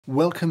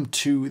Welcome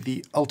to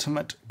the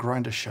Ultimate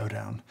Grinder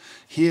Showdown.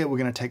 Here we're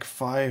going to take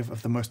 5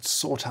 of the most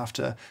sought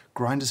after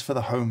grinders for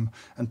the home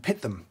and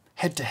pit them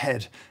head to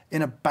head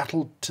in a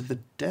battle to the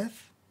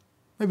death?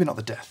 Maybe not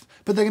the death,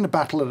 but they're going to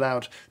battle it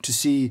out to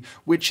see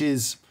which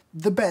is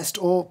the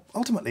best, or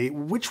ultimately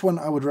which one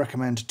I would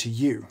recommend to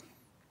you.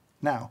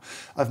 Now,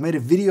 I've made a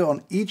video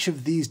on each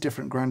of these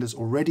different grinders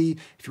already.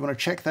 If you want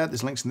to check that,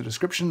 there's links in the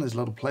description. There's a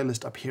little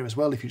playlist up here as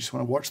well if you just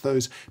want to watch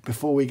those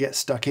before we get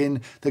stuck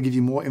in. They'll give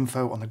you more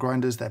info on the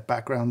grinders, their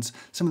backgrounds,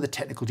 some of the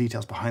technical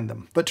details behind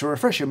them. But to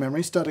refresh your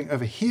memory, starting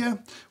over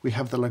here, we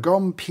have the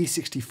Lagom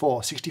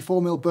P64,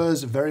 64mm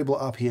burrs, variable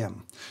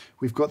RPM.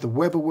 We've got the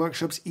Weber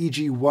Workshops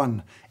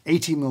EG1,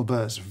 80mm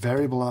burrs,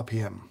 variable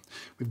RPM.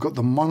 We've got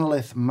the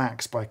Monolith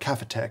Max by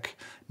Cafetech,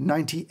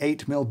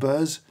 98mm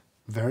burrs,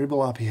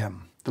 variable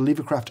RPM. The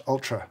Levercraft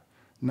Ultra,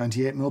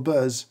 98mm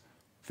burrs,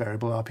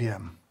 variable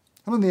RPM.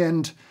 And on the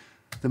end,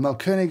 the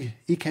Malkönig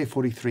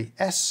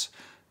EK43S,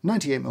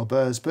 98mm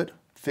burrs, but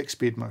fixed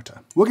speed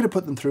motor. We're going to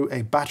put them through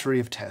a battery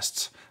of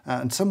tests,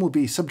 and some will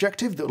be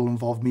subjective, that will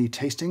involve me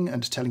tasting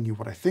and telling you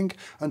what I think,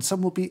 and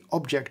some will be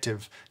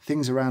objective,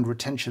 things around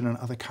retention and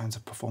other kinds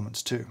of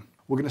performance too.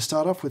 We're going to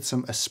start off with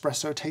some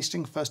espresso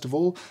tasting first of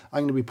all.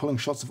 I'm going to be pulling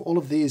shots of all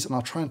of these, and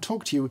I'll try and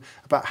talk to you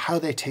about how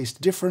they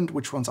taste different,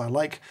 which ones I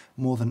like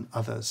more than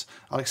others.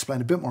 I'll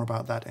explain a bit more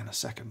about that in a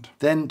second.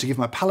 Then, to give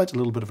my palate a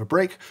little bit of a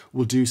break,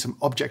 we'll do some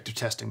objective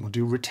testing. We'll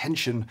do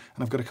retention,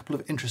 and I've got a couple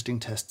of interesting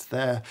tests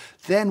there.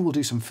 Then we'll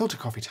do some filter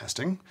coffee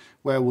testing,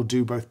 where we'll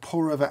do both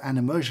pour over and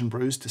immersion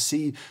brews to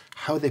see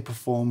how they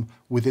perform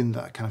within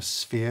that kind of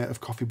sphere of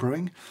coffee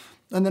brewing.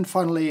 And then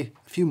finally,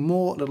 a few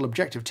more little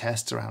objective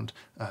tests around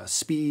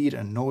speed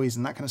and noise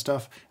and that kind of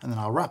stuff. And then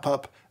I'll wrap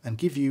up and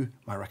give you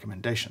my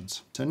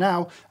recommendations. So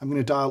now I'm going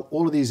to dial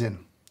all of these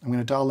in. I'm going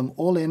to dial them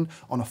all in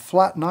on a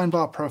flat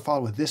 9-bar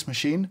profile with this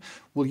machine.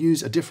 We'll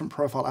use a different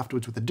profile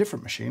afterwards with a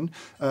different machine.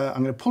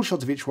 I'm going to pull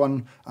shots of each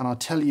one, and I'll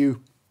tell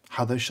you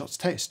how those shots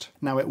taste.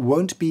 Now, it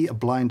won't be a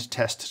blind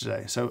test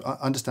today, so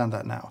understand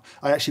that now.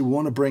 I actually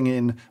want to bring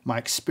in my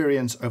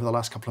experience over the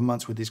last couple of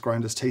months with these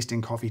grinders,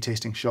 tasting coffee,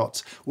 tasting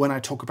shots, when I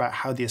talk about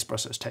how the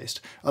espressos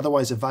taste.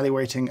 Otherwise,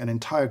 evaluating an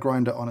entire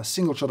grinder on a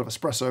single shot of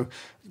espresso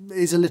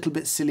is a little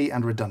bit silly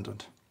and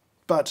redundant.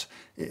 But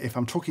if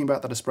I'm talking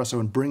about that espresso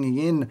and bringing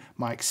in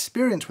my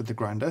experience with the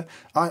grinder,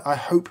 I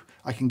hope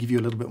I can give you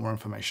a little bit more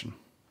information.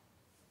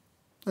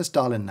 Let's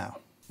dial in now.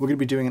 We're going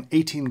to be doing an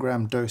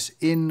 18-gram dose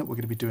in, we're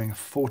going to be doing a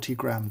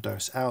 40-gram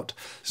dose out.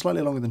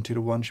 Slightly longer than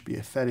 2:1, should be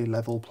a fairly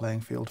level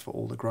playing field for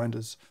all the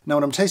grinders. Now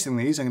when I'm tasting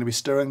these, I'm going to be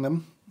stirring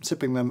them,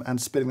 sipping them,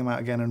 and spitting them out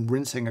again and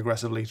rinsing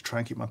aggressively to try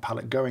and keep my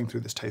palate going through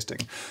this tasting.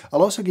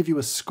 I'll also give you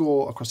a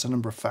score across a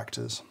number of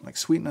factors, like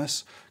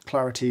sweetness,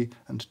 clarity,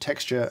 and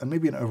texture, and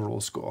maybe an overall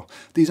score.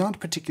 These aren't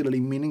particularly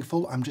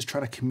meaningful, I'm just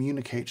trying to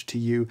communicate to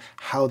you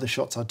how the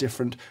shots are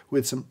different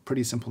with some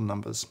pretty simple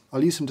numbers.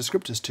 I'll use some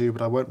descriptors too,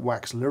 but I won't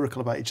wax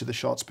lyrical about each of the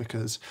shots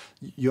because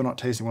you're not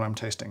tasting what I'm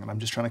tasting, and I'm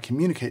just trying to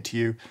communicate to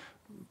you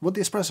what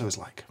the espresso is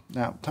like.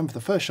 Now, time for the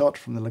first shot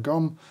from the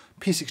Lagom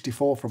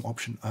P64 from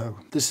option O.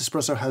 This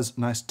espresso has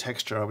nice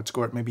texture. I would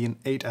score it maybe an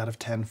 8 out of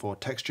 10 for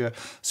texture.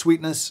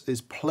 Sweetness is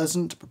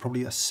pleasant, but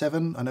probably a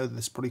 7. I know that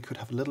this probably could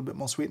have a little bit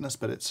more sweetness,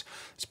 but it's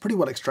pretty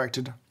well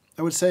extracted.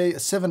 I would say a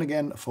 7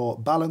 again for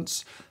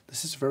balance.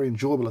 This is a very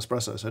enjoyable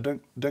espresso, so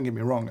don't get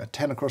me wrong. A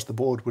 10 across the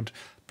board would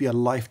be a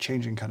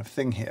life-changing kind of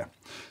thing here.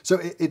 So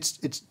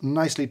it's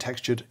nicely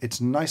textured, it's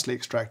nicely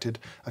extracted.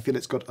 I feel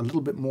it's got a little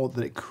bit more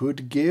that it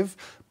could give,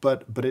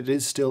 but it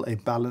is still a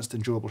balanced,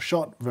 enjoyable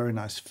shot. Very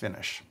nice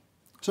finish.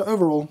 So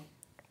overall,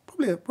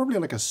 probably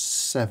like a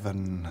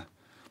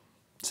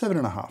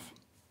 7.5.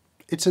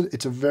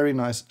 It's a very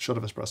nice shot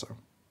of espresso.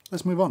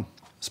 Let's move on.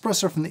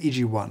 Espresso from the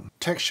EG1.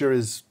 Texture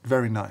is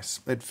very nice.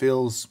 It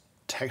feels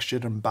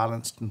textured and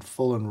balanced and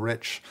full and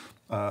rich.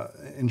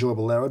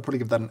 Enjoyable there. I'd probably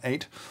give that an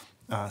 8.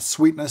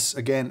 Sweetness,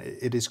 again,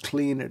 it is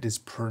clean, it is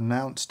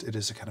pronounced. It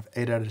is a kind of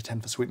 8 out of 10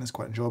 for sweetness,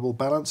 quite enjoyable.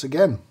 Balance,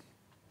 again,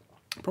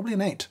 probably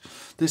an 8.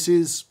 This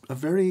is a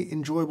very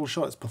enjoyable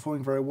shot. It's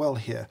performing very well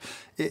here.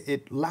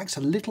 It lacks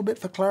a little bit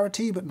for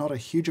clarity, but not a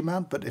huge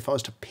amount. But if I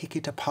was to pick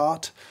it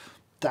apart,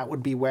 that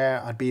would be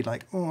where I'd be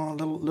like, oh, a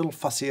little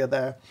fussier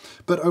there.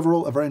 But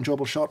overall, a very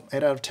enjoyable shot,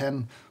 8 out of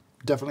 10.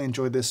 Definitely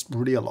enjoyed this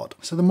really a lot.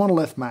 So the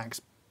Monolith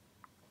Max.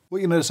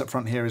 What you notice up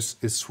front here is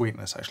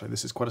sweetness, actually.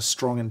 This is quite a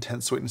strong,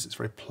 intense sweetness. It's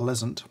very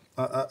pleasant.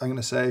 I'm going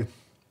to say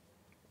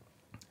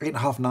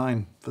 8.5,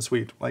 9 for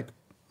sweet. Like,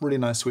 really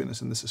nice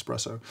sweetness in this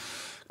espresso.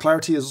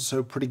 Clarity is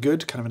also pretty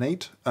good, kind of an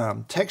 8.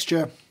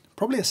 Texture,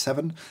 probably a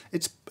 7.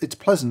 It's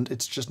pleasant,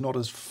 it's just not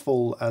as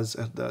full as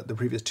the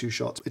previous 2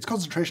 shots. Its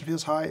concentration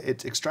feels high,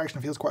 its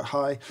extraction feels quite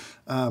high.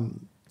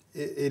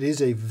 It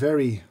is a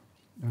very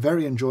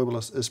enjoyable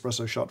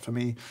espresso shot for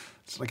me.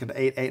 It's like an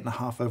 8,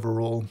 8.5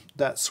 overall.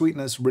 That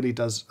sweetness really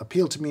does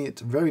appeal to me.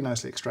 It's very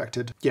nicely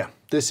extracted. Yeah,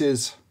 this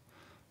is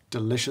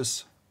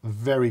delicious,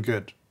 very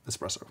good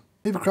espresso.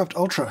 Levercraft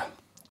Ultra.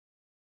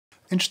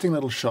 Interesting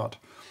little shot.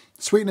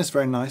 Sweetness,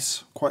 very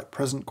nice, quite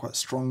present, quite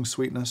strong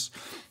sweetness.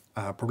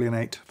 Probably an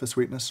 8 for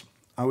sweetness.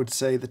 I would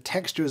say the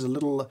texture is a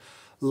little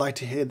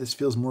lighter here. This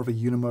feels more of a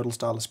unimodal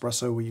style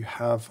espresso where you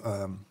have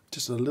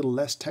just a little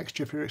less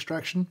texture for your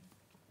extraction.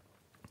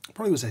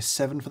 Probably was a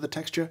 7 for the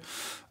texture.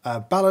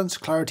 Balance,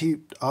 clarity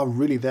are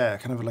really there,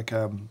 kind of like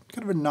a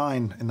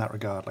 9 in that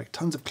regard. Like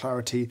tons of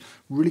clarity,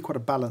 really quite a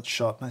balanced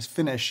shot, nice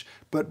finish,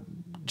 but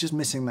just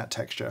missing that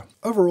texture.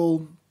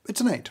 Overall,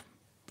 it's an 8.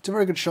 It's a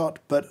very good shot,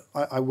 but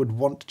I would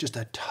want just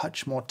a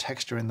touch more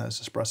texture in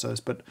those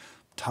espressos, but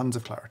tons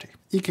of clarity.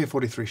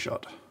 EK43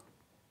 shot.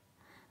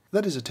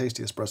 That is a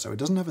tasty espresso. It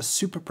doesn't have a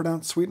super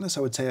pronounced sweetness.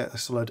 I would say a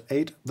solid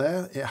 8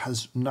 there. It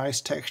has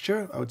nice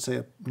texture. I would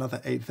say another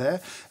 8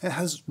 there. It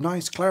has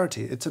nice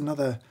clarity. It's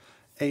another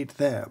 8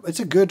 there. It's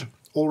a good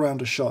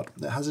all-rounder shot.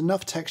 It has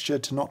enough texture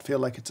to not feel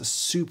like it's a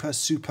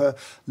super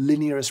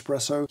linear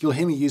espresso. You'll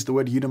hear me use the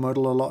word unimodal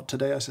a lot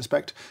today, I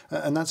suspect,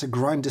 and that's a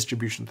grind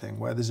distribution thing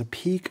where there's a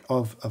peak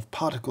of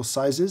particle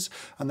sizes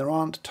and there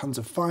aren't tons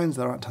of fines,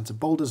 there aren't tons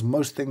of boulders.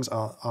 Most things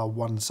are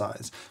one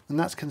size, and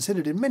that's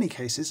considered in many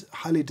cases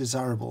highly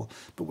desirable,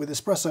 but with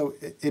espresso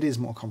it is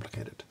more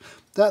complicated.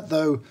 That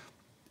though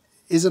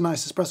is a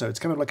nice espresso. It's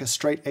kind of like a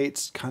straight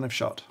 8s kind of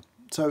shot.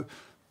 So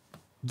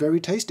very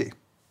tasty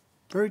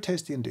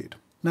indeed.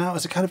 Now,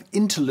 as a kind of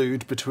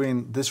interlude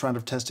between this round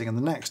of testing and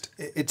the next,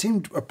 it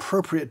seemed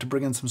appropriate to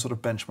bring in some sort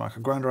of benchmark. A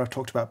grinder I've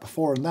talked about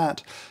before, and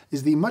that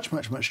is the much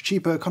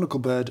cheaper Conical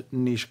Bird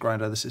niche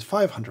grinder. This is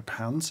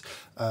 £500,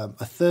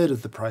 a third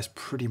of the price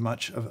pretty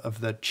much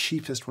of the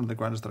cheapest one of the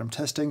grinders that I'm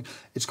testing.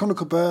 It's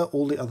Conical Bird,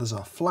 all the others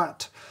are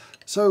flat.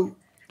 So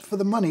for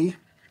the money,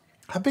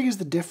 how big is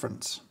the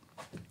difference?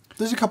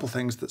 There's a couple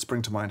things that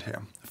spring to mind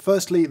here.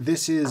 Firstly,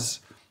 this is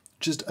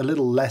just a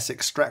little less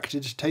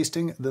extracted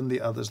tasting than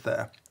the others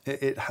there.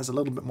 It has a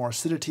little bit more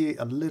acidity,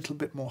 a little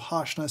bit more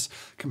harshness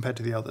compared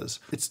to the others.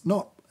 It's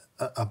not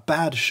a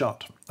bad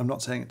shot. I'm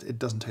not saying it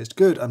doesn't taste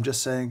good. I'm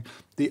just saying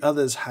the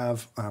others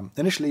have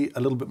initially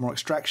a little bit more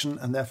extraction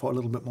and therefore a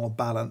little bit more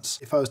balance.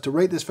 If I was to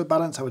rate this for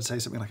balance, I would say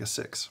something like a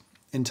 6.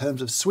 In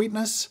terms of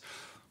sweetness,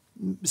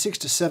 6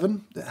 to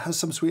 7. It has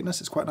some sweetness.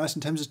 It's quite nice.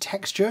 In terms of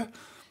texture,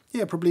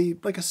 yeah, probably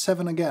like a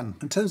 7 again.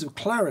 In terms of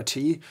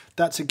clarity,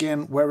 that's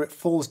again where it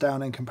falls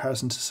down in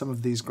comparison to some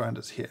of these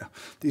grinders here.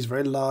 These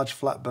very large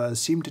flat burrs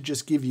seem to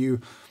just give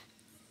you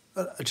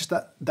just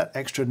that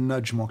extra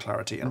nudge more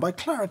clarity. And by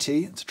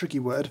clarity, it's a tricky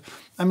word,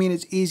 I mean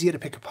it's easier to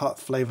pick apart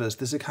flavors.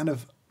 There's a kind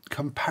of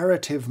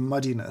comparative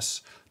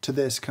muddiness to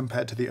this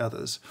compared to the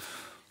others.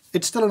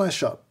 It's still a nice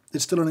shot.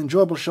 It's still an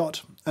enjoyable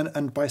shot,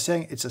 and by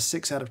saying it's a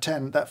 6 out of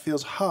 10, that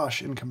feels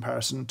harsh in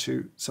comparison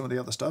to some of the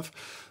other stuff,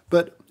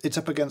 but it's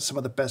up against some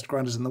of the best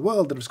grinders in the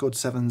world that have scored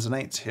 7s and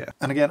 8s here.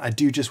 And again, I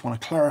do just want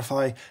to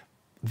clarify,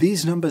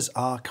 these numbers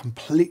are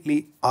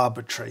completely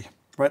arbitrary,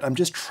 right? I'm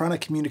just trying to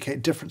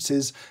communicate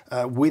differences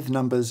with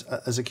numbers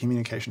as a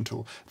communication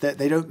tool.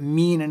 They don't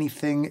mean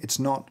anything. It's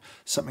not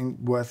something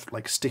worth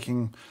like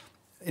sticking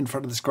in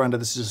front of this grinder.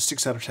 This is a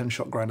 6 out of 10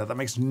 shot grinder. That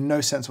makes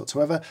no sense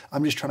whatsoever.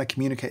 I'm just trying to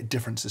communicate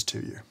differences to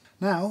you.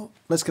 Now,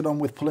 let's get on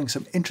with pulling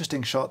some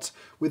interesting shots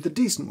with the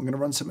Decent. We're going to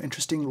run some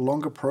interesting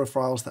longer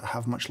profiles that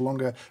have much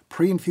longer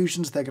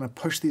pre-infusions. They're going to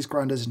push these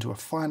grinders into a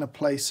finer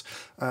place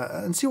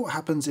and see what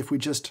happens if we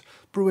just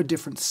brew a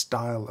different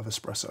style of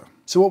espresso.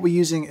 So what we're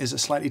using is a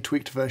slightly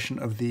tweaked version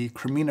of the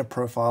Cremina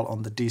profile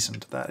on the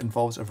Decent. That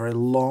involves a very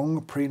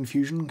long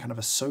pre-infusion, kind of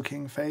a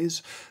soaking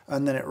phase,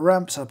 and then it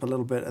ramps up a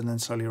little bit and then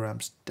slowly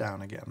ramps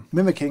down again,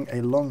 mimicking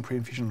a long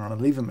pre-infusion on a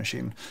lever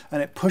machine,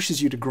 and it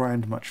pushes you to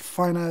grind much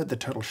finer. The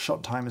total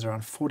shot time is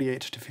around 48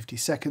 to 50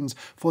 seconds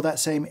for that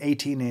same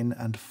 18 in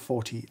and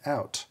 40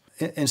 out.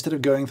 Instead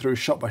of going through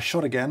shot by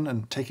shot again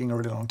and taking a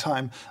really long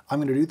time, I'm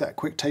going to do that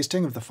quick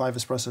tasting of the 5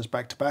 espressos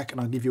back to back,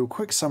 and I'll give you a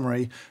quick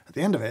summary at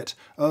the end of it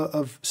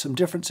of some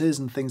differences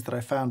and things that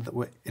I found that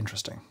were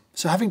interesting.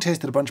 So having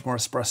tasted a bunch more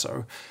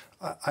espresso,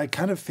 I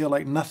kind of feel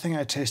like nothing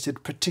I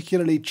tasted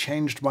particularly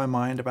changed my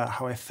mind about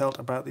how I felt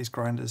about these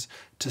grinders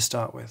to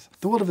start with.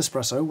 The world of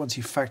espresso, once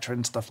you factor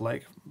in stuff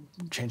like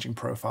changing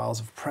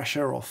profiles of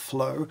pressure or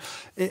flow,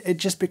 it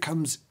just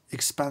becomes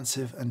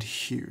expansive and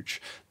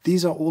huge.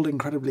 These are all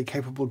incredibly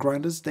capable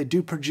grinders. They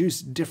do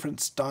produce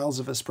different styles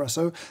of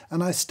espresso,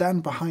 and I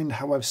stand behind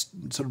how I've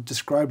sort of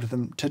described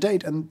them to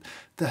date, and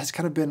there has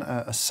kind of been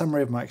a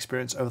summary of my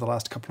experience over the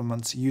last couple of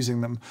months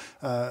using them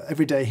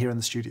every day here in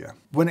the studio.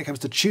 When it comes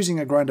to choosing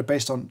a grinder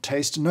based on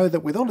taste, know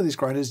that with all of these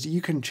grinders,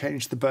 you can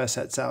change the burr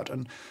sets out,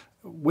 and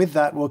with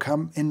that will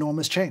come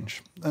enormous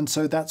change. And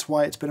so that's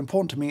why it's been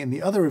important to me in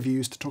the other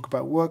reviews to talk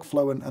about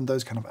workflow and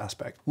those kind of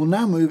aspects. We'll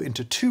now move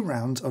into 2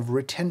 rounds of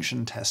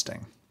retention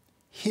testing.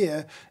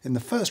 Here, in the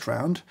first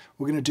round,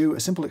 we're going to do a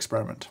simple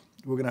experiment.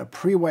 We're going to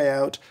pre-weigh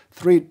out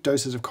 3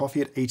 doses of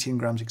coffee at 18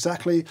 grams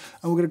exactly,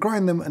 and we're going to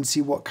grind them and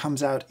see what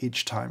comes out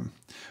each time.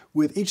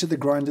 With each of the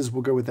grinders,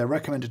 we'll go with their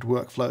recommended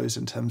workflows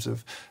in terms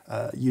of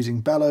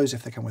using bellows,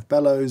 if they come with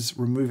bellows,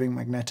 removing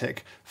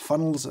magnetic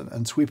funnels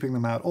and sweeping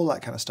them out, all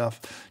that kind of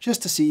stuff,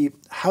 just to see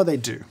how they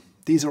do.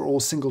 These are all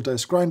single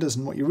dose grinders,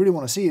 and what you really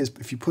want to see is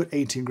if you put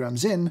 18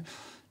 grams in,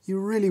 you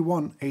really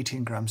want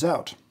 18 grams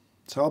out.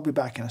 So I'll be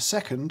back in a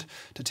second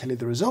to tell you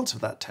the results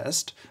of that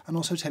test and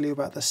also tell you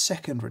about the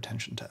second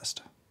retention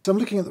test. So I'm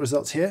looking at the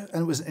results here,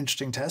 and it was an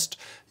interesting test.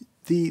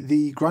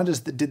 The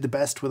grinders that did the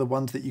best were the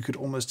ones that you could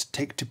almost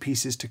take to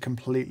pieces to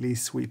completely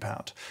sweep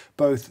out.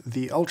 Both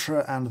the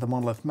Ultra and the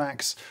Monolith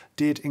Max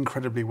did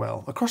incredibly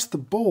well. Across the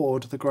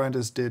board, the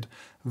grinders did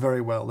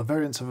very well. The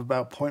variance of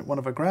about 0.1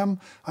 of a gram,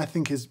 I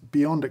think, is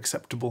beyond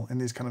acceptable in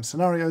these kind of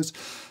scenarios.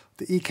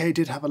 The EK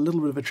did have a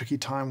little bit of a tricky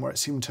time where it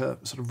seemed to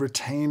sort of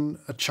retain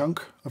a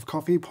chunk of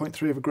coffee,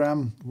 0.3 of a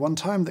gram, one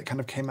time that kind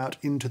of came out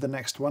into the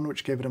next one,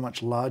 which gave it a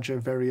much larger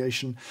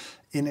variation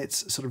in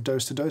its sort of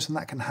dose to dose, and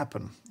that can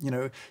happen. You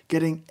know,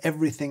 getting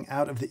everything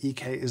out of the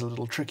EK is a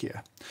little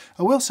trickier.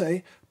 I will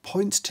say,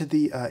 points to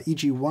the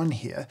EG1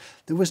 here,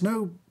 there was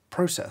no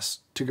process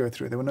to go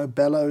through. There were no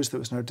bellows, there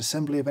was no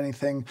disassembly of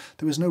anything,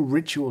 there was no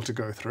ritual to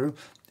go through.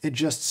 It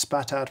just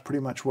spat out pretty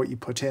much what you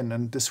put in,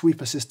 and the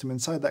sweeper system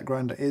inside that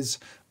grinder is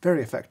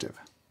very effective.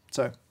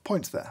 So,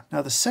 points there.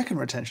 Now the second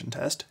retention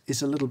test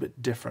is a little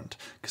bit different,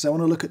 because I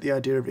want to look at the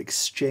idea of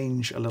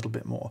exchange a little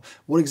bit more.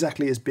 What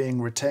exactly is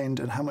being retained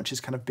and how much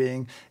is kind of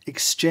being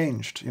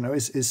exchanged? You know,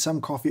 is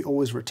some coffee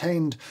always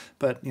retained,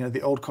 but you know,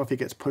 the old coffee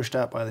gets pushed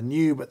out by the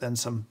new, but then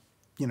some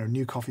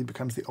new coffee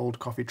becomes the old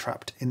coffee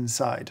trapped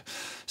inside.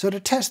 So to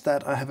test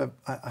that, I have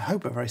I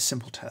hope a very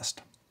simple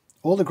test.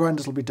 All the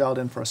grinders will be dialed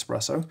in for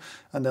espresso,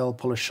 and they'll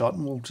pull a shot,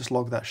 and we'll just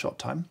log that shot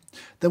time.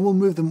 Then we'll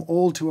move them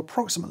all to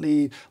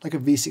approximately like a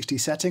V60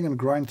 setting and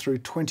grind through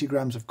 20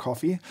 grams of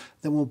coffee.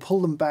 Then we'll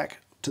pull them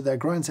back to their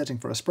grind setting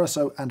for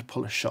espresso and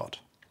pull a shot.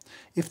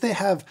 If they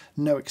have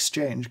no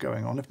exchange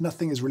going on, if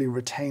nothing is really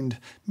retained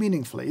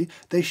meaningfully,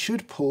 they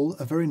should pull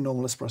a very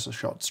normal espresso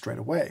shot straight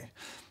away.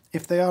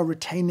 If they are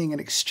retaining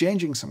and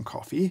exchanging some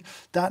coffee,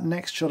 that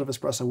next shot of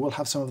espresso will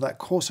have some of that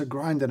coarser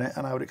grind in it,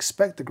 and I would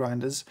expect the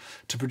grinders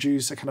to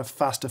produce a kind of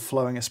faster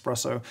flowing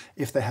espresso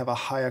if they have a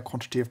higher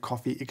quantity of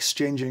coffee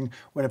exchanging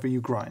whenever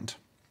you grind.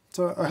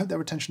 So I hope that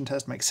retention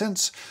test makes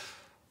sense.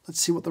 Let's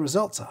see what the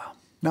results are.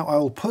 Now I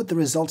will put the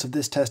results of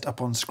this test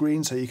up on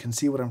screen so you can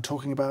see what I'm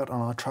talking about,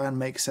 and I'll try and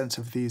make sense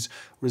of these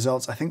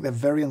results. I think they're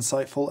very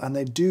insightful, and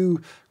they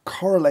do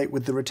correlate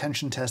with the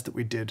retention test that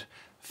we did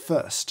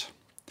first.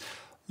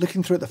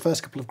 Looking through at the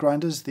first couple of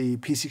grinders, the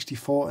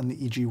P64 and the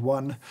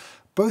EG1,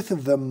 both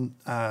of them,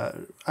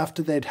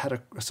 after they'd had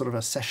a sort of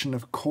a session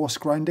of coarse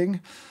grinding,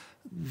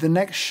 the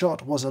next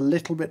shot was a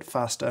little bit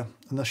faster,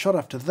 and the shot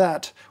after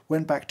that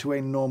went back to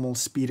a normal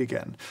speed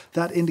again.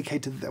 That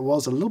indicated that there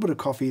was a little bit of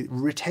coffee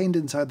retained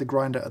inside the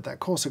grinder at that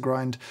coarser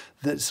grind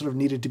that sort of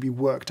needed to be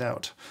worked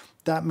out.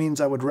 That means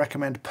I would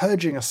recommend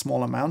purging a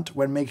small amount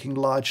when making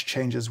large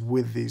changes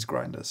with these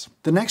grinders.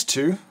 The next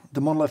two,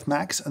 the Monolith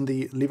Max and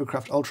the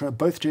Leverkraft Ultra,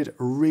 both did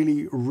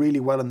really,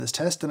 really well in this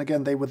test, and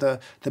again, they were the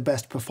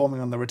best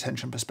performing on the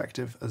retention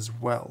perspective as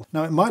well.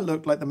 Now, it might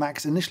look like the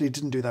Max initially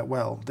didn't do that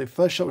well. The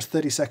first shot was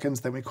 30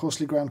 seconds, then we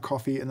coarsely ground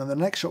coffee, and then the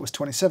next shot was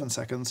 27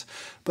 seconds,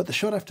 but the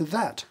shot after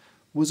that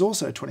was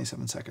also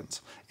 27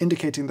 seconds,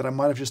 indicating that I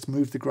might have just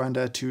moved the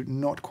grinder to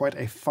not quite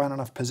a fine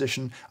enough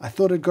position. I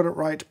thought I'd got it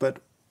right, but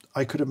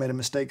I could have made a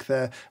mistake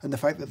there, and the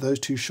fact that those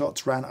two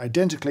shots ran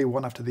identically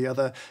one after the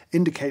other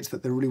indicates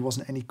that there really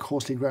wasn't any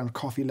coarsely ground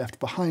coffee left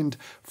behind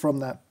from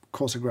that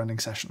coarser grinding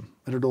session.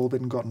 It had all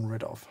been gotten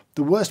rid of.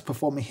 The worst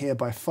performer here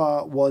by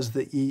far was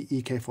the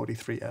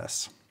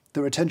EK43S.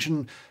 The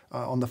retention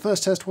on the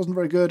first test wasn't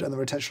very good, and the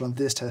retention on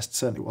this test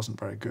certainly wasn't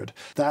very good.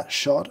 That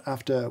shot,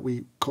 after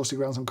we coarsely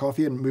ground some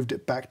coffee and moved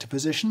it back to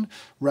position,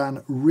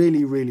 ran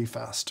really, really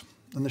fast.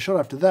 And the shot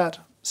after that,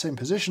 same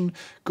position,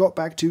 got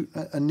back to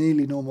a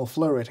nearly normal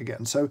flow rate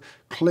again. So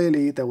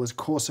clearly there was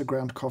coarser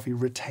ground coffee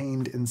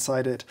retained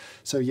inside it.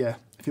 So yeah,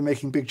 if you're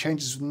making big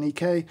changes with an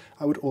EK,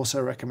 I would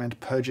also recommend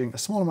purging a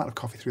small amount of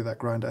coffee through that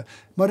grinder.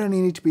 It might only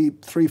need to be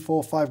 3,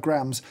 4, 5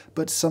 grams,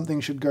 but something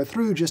should go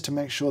through just to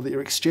make sure that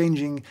you're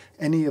exchanging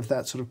any of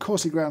that sort of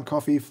coarsely ground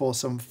coffee for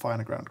some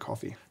finer ground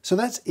coffee. So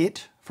that's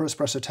it for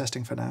espresso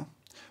testing for now.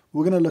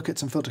 We're going to look at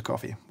some filter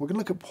coffee. We're going to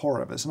look at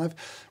pour-overs, and I've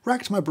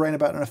racked my brain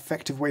about an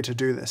effective way to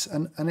do this,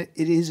 and it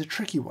is a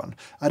tricky one.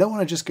 I don't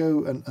want to just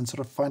go and sort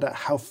of find out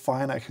how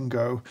fine I can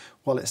go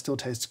while it still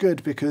tastes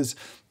good, because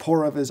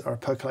pour-overs are a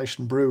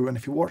percolation brew, and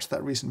if you watch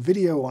that recent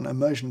video on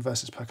immersion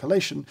versus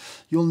percolation,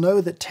 you'll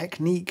know that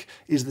technique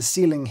is the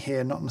ceiling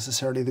here, not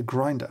necessarily the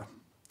grinder.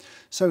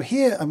 So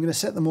here I'm going to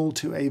set them all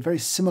to a very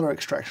similar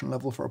extraction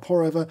level for a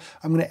pour-over.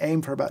 I'm going to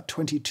aim for about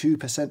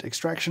 22%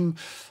 extraction.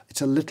 It's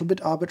a little bit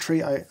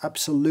arbitrary, I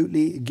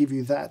absolutely give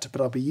you that,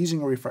 but I'll be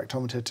using a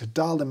refractometer to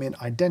dial them in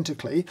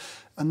identically,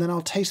 and then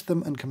I'll taste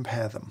them and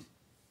compare them.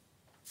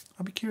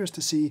 I'll be curious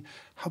to see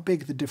how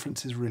big the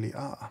differences really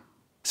are.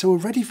 So we're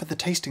ready for the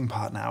tasting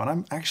part now, and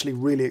I'm actually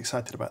really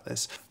excited about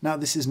this. Now,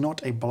 this is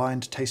not a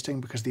blind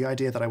tasting, because the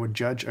idea that I would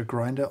judge a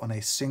grinder on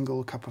a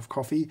single cup of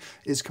coffee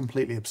is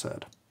completely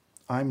absurd.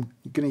 I'm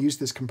going to use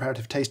this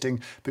comparative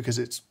tasting because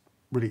it's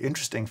really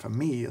interesting for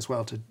me as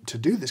well to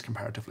do this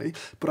comparatively,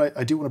 but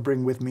I do want to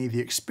bring with me the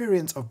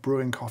experience of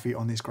brewing coffee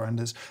on these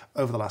grinders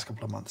over the last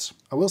couple of months.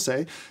 I will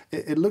say,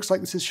 it looks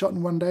like this is shot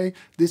in one day.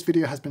 This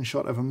video has been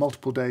shot over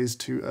multiple days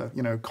to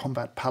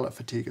combat palate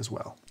fatigue as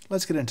well.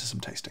 Let's get into some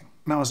tasting.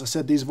 Now, as I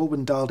said, these have all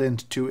been dialed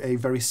into a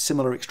very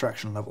similar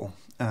extraction level,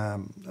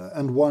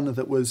 and one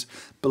that was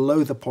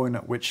below the point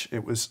at which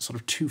it was sort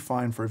of too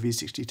fine for a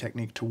V60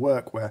 technique to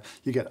work, where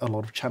you get a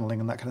lot of channeling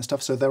and that kind of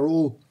stuff. So they're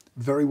all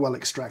very well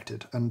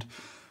extracted, and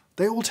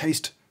they all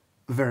taste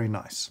very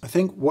nice. I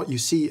think what you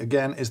see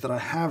again is that I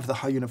have the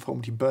high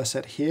uniformity burr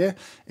set here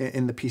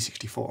in the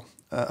P64,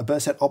 a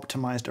burr set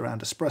optimized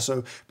around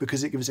espresso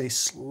because it gives a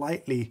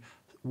slightly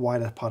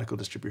wider particle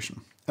distribution.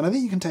 And I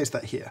think you can taste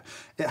that here.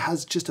 It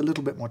has just a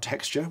little bit more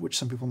texture, which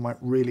some people might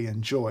really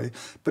enjoy,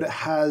 but it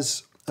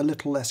has a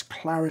little less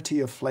clarity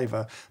of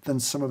flavor than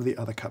some of the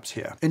other cups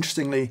here.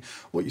 Interestingly,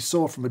 what you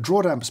saw from a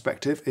drawdown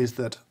perspective is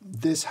that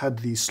this had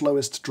the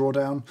slowest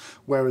drawdown,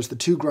 whereas the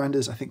two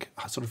grinders, I think,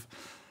 are sort of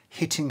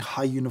hitting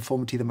high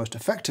uniformity the most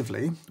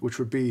effectively, which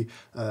would be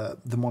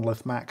the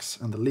Monolith Max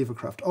and the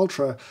Levercraft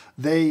Ultra.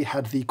 They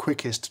had the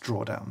quickest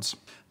drawdowns.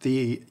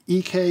 The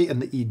EK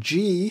and the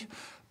EG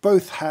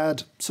both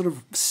had sort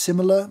of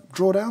similar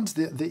drawdowns.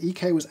 The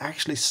EK was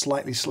actually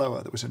slightly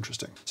slower. That was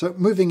interesting. So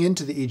moving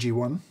into the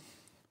EG1,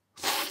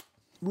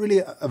 really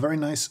a very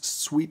nice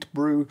sweet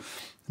brew,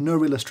 no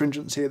real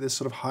astringency, this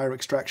sort of higher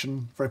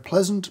extraction, very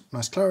pleasant,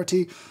 nice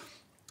clarity,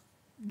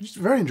 just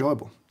very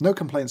enjoyable. No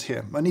complaints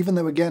here. And even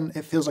though, again,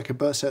 it feels like a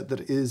burr set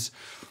that is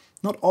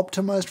not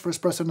optimized for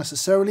espresso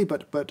necessarily,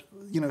 but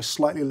you know,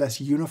 slightly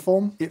less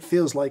uniform, it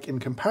feels like in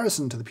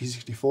comparison to the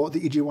P64,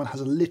 the EG1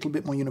 has a little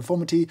bit more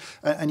uniformity,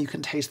 and you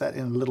can taste that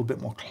in a little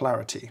bit more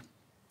clarity.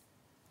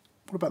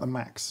 What about the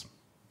Max?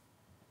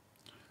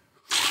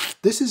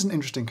 This is an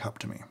interesting cup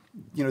to me.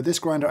 You know, this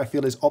grinder I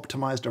feel is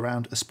optimized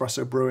around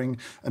espresso brewing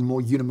and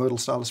more unimodal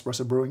style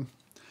espresso brewing.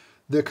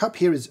 The cup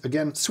here is,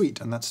 again,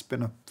 sweet, and that's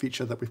been a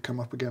feature that we've come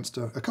up against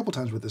a couple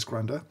times with this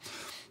grinder.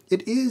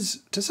 It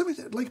is, to some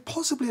extent, like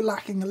possibly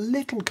lacking a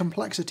little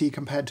complexity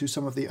compared to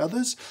some of the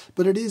others,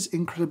 but it is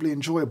incredibly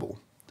enjoyable.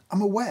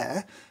 I'm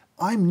aware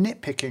I'm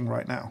nitpicking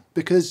right now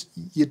because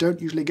you don't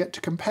usually get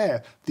to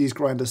compare these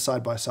grinders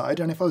side by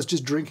side, and if I was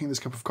just drinking this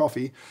cup of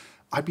coffee,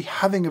 I'd be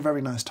having a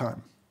very nice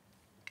time.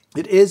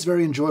 It is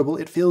very enjoyable.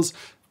 It feels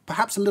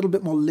perhaps a little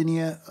bit more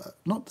linear,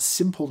 not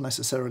simple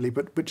necessarily,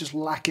 but just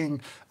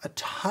lacking a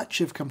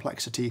touch of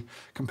complexity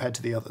compared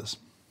to the others.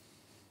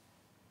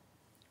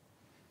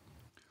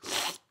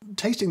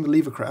 Tasting the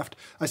Levercraft,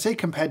 I say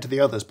compared to the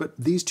others, but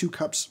these two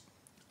cups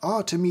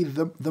are to me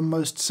the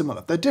most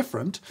similar. They're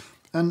different,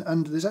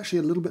 and there's actually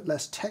a little bit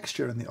less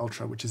texture in the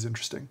Ultra, which is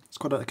interesting. It's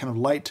got a kind of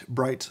light,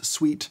 bright,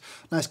 sweet,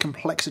 nice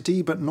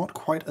complexity, but not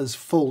quite as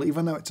full,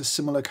 even though it's a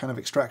similar kind of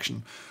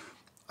extraction.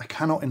 I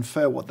cannot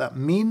infer what that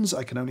means,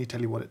 I can only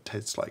tell you what it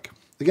tastes like.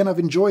 Again, I've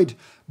enjoyed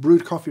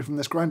brewed coffee from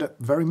this grinder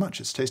very much.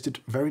 It's tasted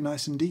very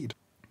nice indeed.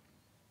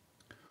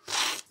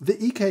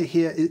 The EK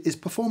here is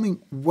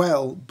performing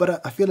well,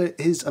 but I feel it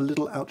is a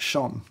little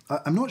outshone.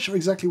 I'm not sure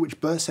exactly which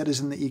burr set is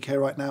in the EK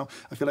right now.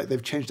 I feel like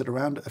they've changed it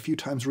around a few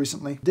times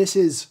recently. This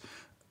is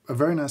a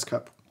very nice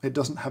cup. It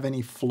doesn't have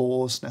any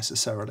flaws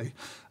necessarily.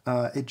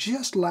 It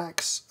just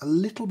lacks a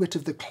little bit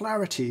of the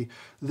clarity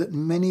that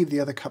many of the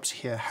other cups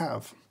here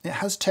have. It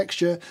has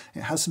texture,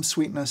 it has some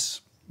sweetness.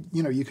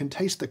 You know, you can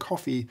taste the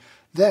coffee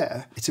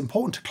there. It's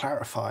important to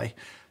clarify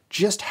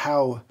just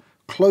how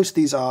close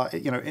these are.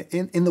 You know,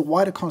 in the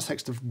wider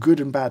context of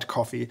good and bad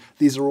coffee,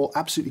 these are all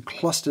absolutely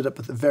clustered up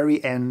at the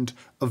very end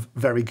of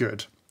very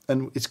good.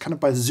 And it's kind of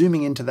by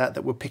zooming into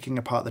that we're picking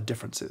apart the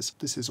differences.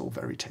 This is all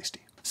very tasty.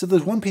 So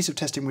there's one piece of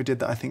testing we did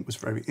that I think was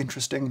very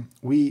interesting.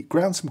 We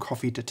ground some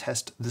coffee to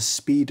test the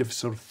speed of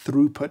sort of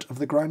throughput of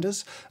the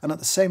grinders, and at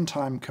the same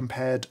time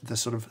compared the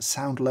sort of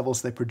sound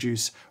levels they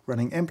produce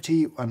running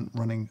empty and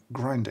running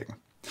grinding.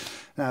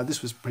 Now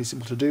this was pretty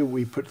simple to do.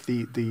 We put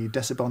the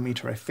decibel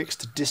meter a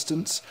fixed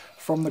distance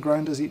from the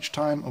grinders each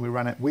time, and we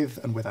ran it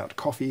with and without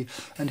coffee,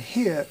 and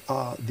here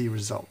are the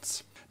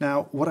results.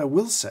 Now, what I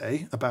will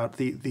say about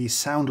the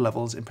sound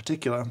levels in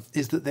particular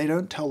is that they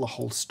don't tell the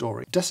whole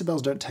story.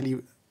 Decibels don't tell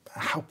you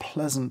how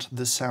pleasant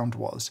the sound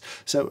was.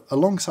 So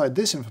alongside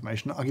this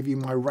information, I'll give you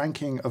my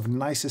ranking of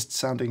nicest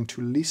sounding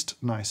to least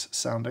nice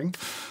sounding.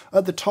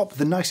 At the top,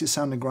 the nicest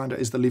sounding grinder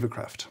is the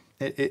Levercraft.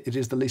 It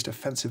is the least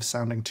offensive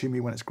sounding to me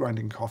when it's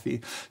grinding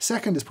coffee.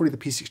 Second is probably the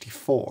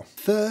P64.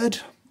 Third,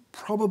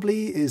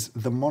 probably is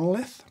the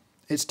Monolith.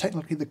 It's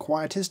technically the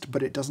quietest,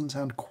 but it doesn't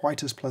sound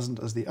quite as pleasant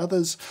as the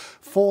others.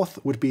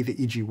 Fourth would be the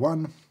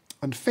EG1.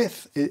 And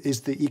fifth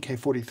is the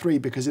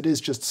EK43 because it is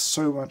just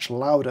so much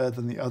louder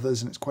than the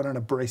others, and it's quite an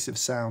abrasive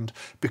sound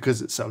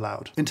because it's so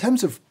loud. In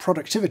terms of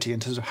productivity, in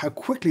terms of how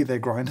quickly they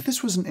grind,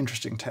 this was an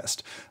interesting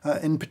test.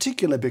 In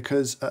particular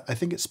because I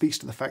think it speaks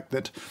to the fact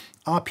that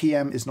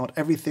RPM is not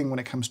everything when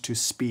it comes to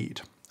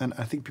speed. And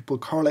I think people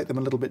correlate them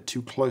a little bit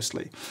too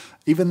closely.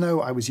 Even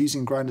though I was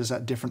using grinders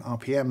at different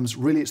RPMs,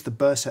 really it's the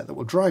burr set that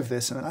will drive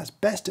this, and that's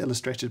best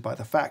illustrated by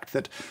the fact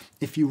that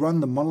if you run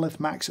the Monolith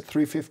Max at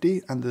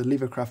 350 and the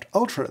Levercraft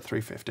Ultra at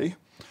 350,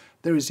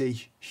 there is a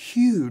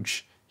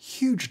huge,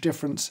 huge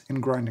difference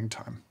in grinding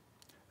time.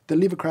 The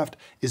Levercraft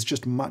is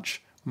just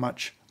much,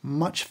 much,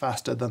 much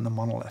faster than the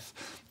Monolith.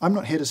 I'm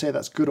not here to say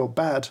that's good or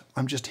bad,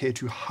 I'm just here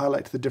to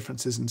highlight the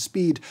differences in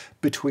speed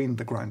between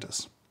the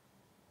grinders.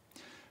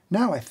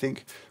 Now I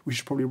think we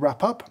should probably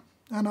wrap up,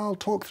 and I'll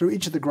talk through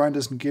each of the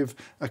grinders and give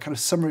a kind of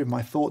summary of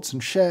my thoughts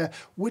and share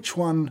which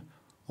one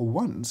or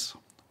ones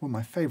were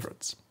my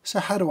favorites. So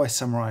how do I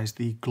summarize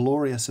the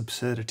glorious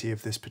absurdity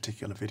of this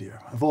particular video,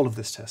 of all of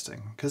this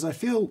testing? Because I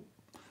feel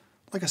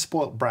like a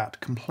spoilt brat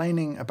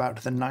complaining about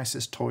the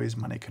nicest toys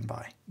money can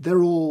buy.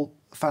 They're all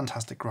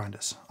fantastic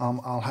grinders.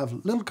 I'll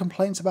have little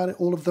complaints about it,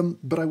 all of them,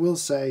 but I will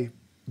say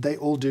they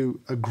all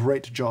do a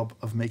great job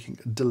of making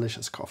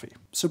delicious coffee.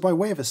 So by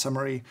way of a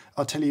summary,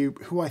 I'll tell you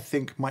who I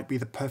think might be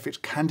the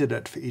perfect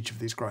candidate for each of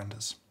these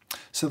grinders.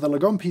 So the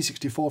Lagon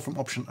P64 from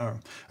Option O.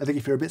 I think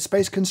if you're a bit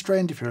space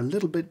constrained, if you're a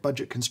little bit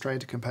budget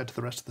constrained compared to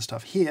the rest of the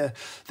stuff here,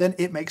 then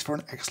it makes for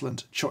an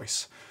excellent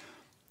choice.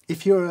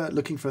 If you're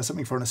looking for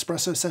something for an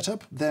espresso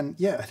setup, then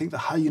yeah, I think the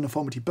high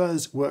uniformity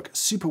burrs work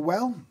super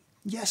well.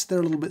 Yes, they're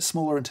a little bit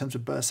smaller in terms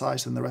of burr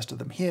size than the rest of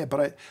them here,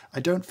 but I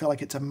don't feel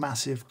like it's a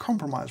massive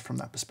compromise from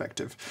that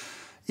perspective.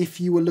 If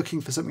you were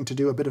looking for something to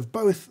do a bit of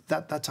both,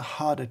 that's a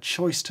harder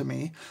choice to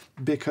me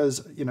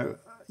because, you know,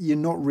 you're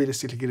not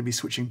realistically going to be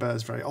switching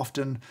burrs very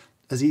often,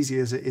 as easy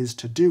as it is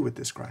to do with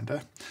this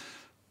grinder.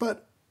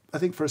 But I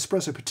think for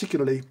espresso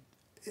particularly,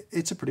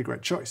 it's a pretty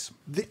great choice.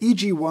 The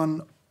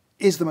EG1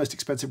 is the most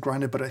expensive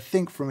grinder, but I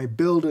think from a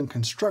build and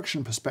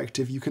construction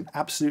perspective, you can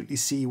absolutely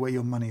see where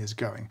your money is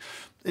going.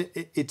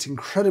 It's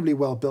incredibly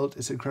well built,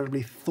 it's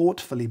incredibly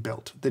thoughtfully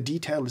built. The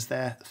detail is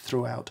there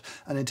throughout.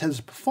 And in terms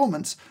of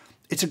performance,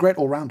 it's a great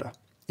all-rounder.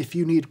 If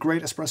you need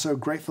great espresso,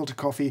 great filter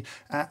coffee,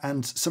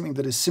 and something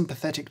that is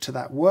sympathetic to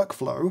that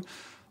workflow,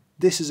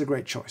 this is a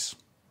great choice.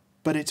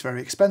 But it's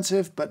very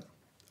expensive, but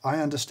I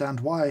understand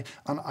why,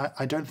 and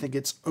I don't think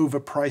it's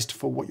overpriced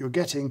for what you're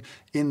getting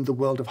in the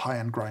world of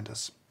high-end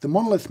grinders. The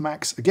Monolith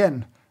Max,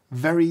 again,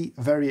 very,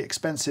 very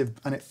expensive,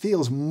 and it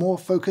feels more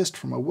focused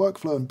from a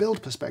workflow and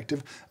build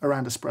perspective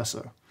around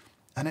espresso.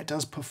 And it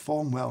does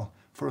perform well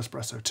for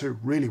espresso too,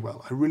 really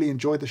well. I really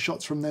enjoy the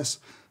shots from this.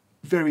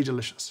 Very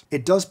delicious.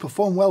 It does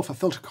perform well for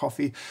filter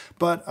coffee,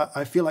 but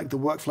I feel like the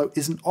workflow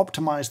isn't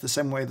optimized the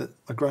same way that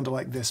a grinder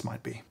like this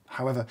might be.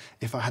 However,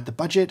 if I had the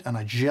budget and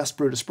I just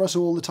brewed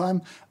espresso all the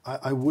time,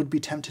 I would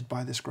be tempted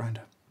by this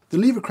grinder. The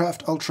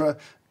Levercraft Ultra,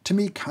 to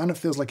me, kind of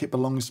feels like it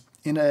belongs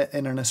in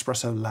an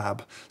espresso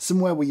lab,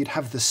 somewhere where you'd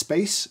have the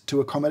space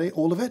to accommodate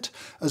all of it,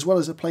 as well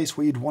as a place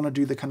where you'd want to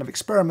do the kind of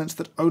experiments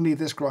that only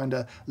this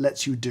grinder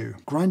lets you do.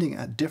 Grinding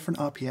at different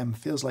RPM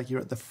feels like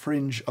you're at the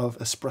fringe of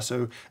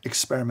espresso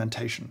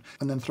experimentation,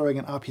 and then throwing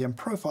an RPM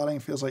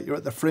profiling feels like you're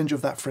at the fringe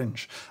of that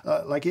fringe.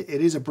 It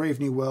is a brave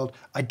new world.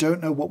 I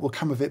don't know what will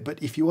come of it,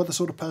 but if you are the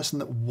sort of person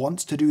that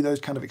wants to do those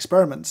kind of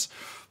experiments,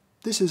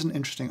 this is an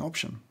interesting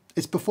option.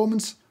 Its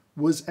performance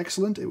was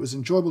excellent. It was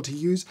enjoyable to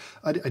use.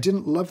 I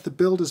didn't love the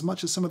build as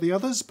much as some of the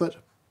others, but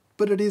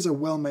it is a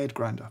well-made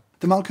grinder.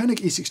 The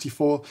Malkonik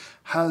E64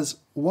 has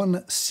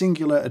one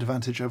singular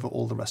advantage over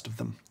all the rest of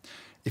them.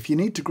 If you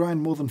need to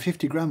grind more than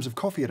 50 grams of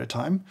coffee at a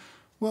time,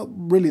 well,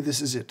 really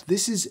this is it.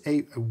 This is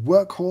a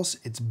workhorse.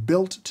 It's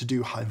built to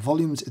do high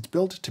volumes. It's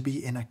built to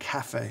be in a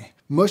cafe.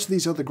 Most of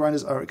these other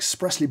grinders are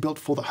expressly built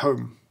for the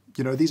home.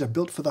 You know, these are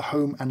built for the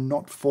home and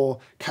not for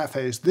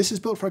cafes. This is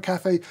built for a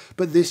cafe,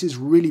 but this is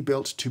really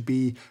built to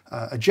be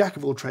a jack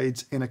of all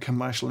trades in a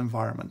commercial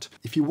environment.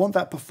 If you want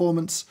that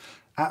performance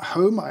at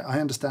home,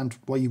 I understand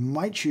why you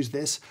might choose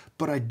this,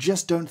 but I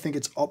just don't think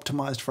it's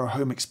optimized for a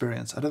home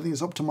experience. I don't think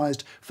it's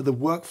optimized for the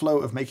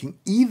workflow of making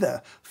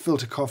either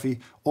filter coffee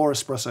or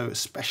espresso,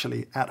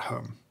 especially at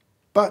home.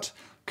 But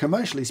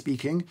commercially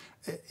speaking,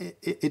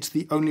 it's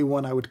the only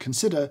one I would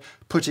consider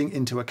putting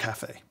into a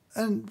cafe.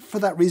 And for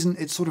that reason,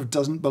 it sort of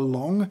doesn't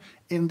belong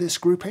in this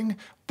grouping,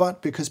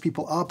 but because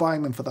people are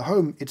buying them for the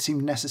home, it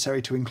seemed necessary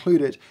to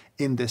include it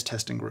in this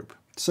testing group.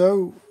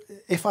 So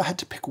if I had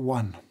to pick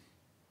one,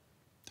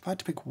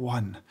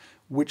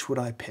 which would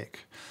I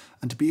pick?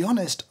 And to be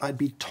honest, I'd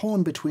be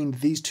torn between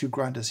these two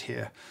grinders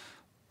here,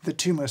 the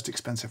two most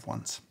expensive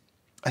ones.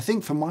 I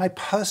think for my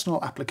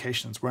personal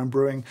applications, where I'm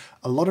brewing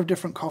a lot of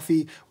different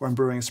coffee, where I'm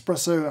brewing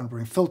espresso, I'm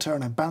brewing filter,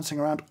 and I'm bouncing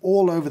around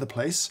all over the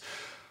place,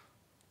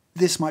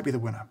 this might be the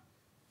winner.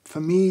 For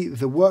me,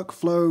 the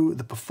workflow,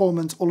 the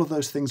performance, all of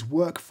those things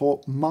work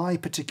for my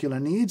particular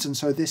needs, and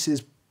so this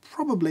is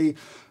probably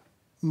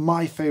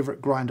my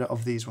favorite grinder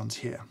of these ones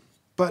here.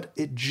 But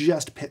it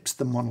just pips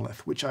the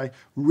Monolith, which I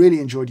really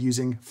enjoyed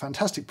using,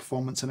 fantastic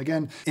performance, and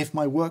again, if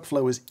my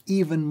workflow was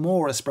even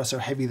more espresso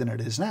heavy than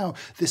it is now,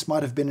 this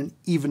might have been an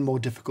even more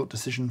difficult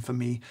decision for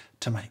me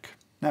to make.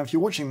 Now, if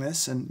you're watching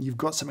this and you've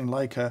got something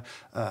like a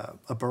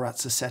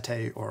Baratza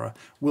Sette or a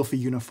Wilfer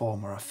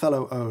Uniform or a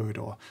Fellow Ode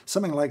or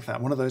something like that,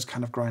 one of those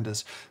kind of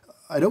grinders,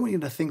 I don't want you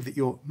to think that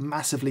you're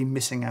massively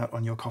missing out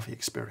on your coffee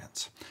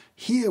experience.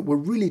 Here, we're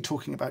really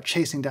talking about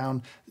chasing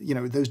down,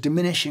 those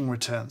diminishing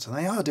returns, and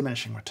they are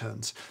diminishing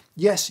returns.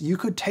 Yes, you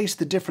could taste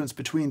the difference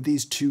between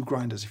these two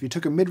grinders. If you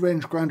took a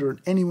mid-range grinder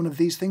and any one of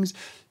these things,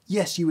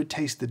 yes, you would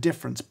taste the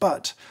difference,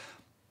 but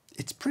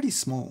it's pretty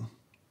small.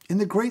 In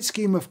the great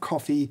scheme of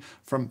coffee,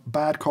 from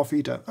bad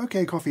coffee to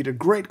okay coffee to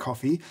great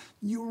coffee,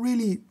 you're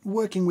really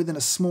working within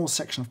a small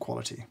section of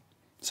quality.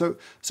 So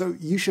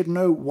you should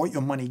know what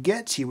your money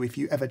gets you if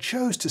you ever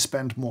chose to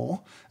spend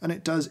more, and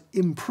it does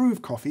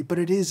improve coffee, but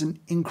it is an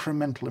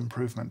incremental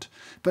improvement.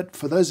 But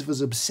for those of us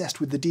obsessed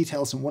with the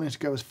details and wanting to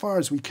go as far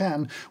as we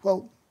can,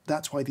 well,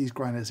 that's why these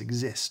grinders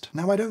exist.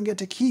 Now, I don't get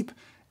to keep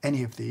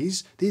any of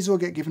these. These all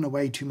get given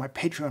away to my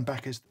Patreon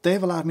backers. They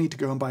have allowed me to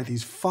go and buy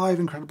these 5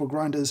 incredible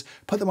grinders,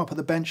 put them up on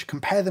the bench,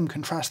 compare them,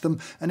 contrast them,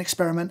 and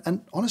experiment.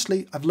 And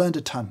honestly, I've learned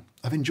a ton.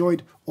 I've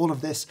enjoyed all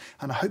of this,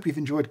 and I hope you've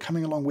enjoyed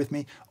coming along with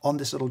me on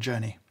this little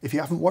journey. If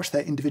you haven't watched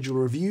their individual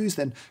reviews,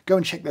 then go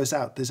and check those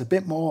out. There's a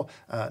bit more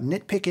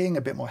nitpicking,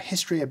 a bit more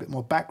history, a bit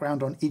more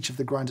background on each of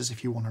the grinders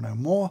if you want to know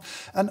more.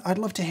 And I'd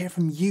love to hear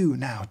from you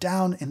now,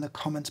 down in the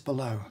comments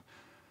below.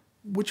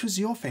 Which was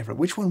your favorite?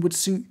 Which one would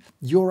suit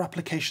your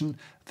application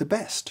the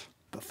best?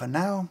 But for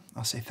now,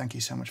 I'll say thank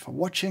you so much for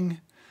watching.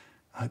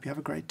 I hope you have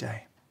a great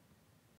day.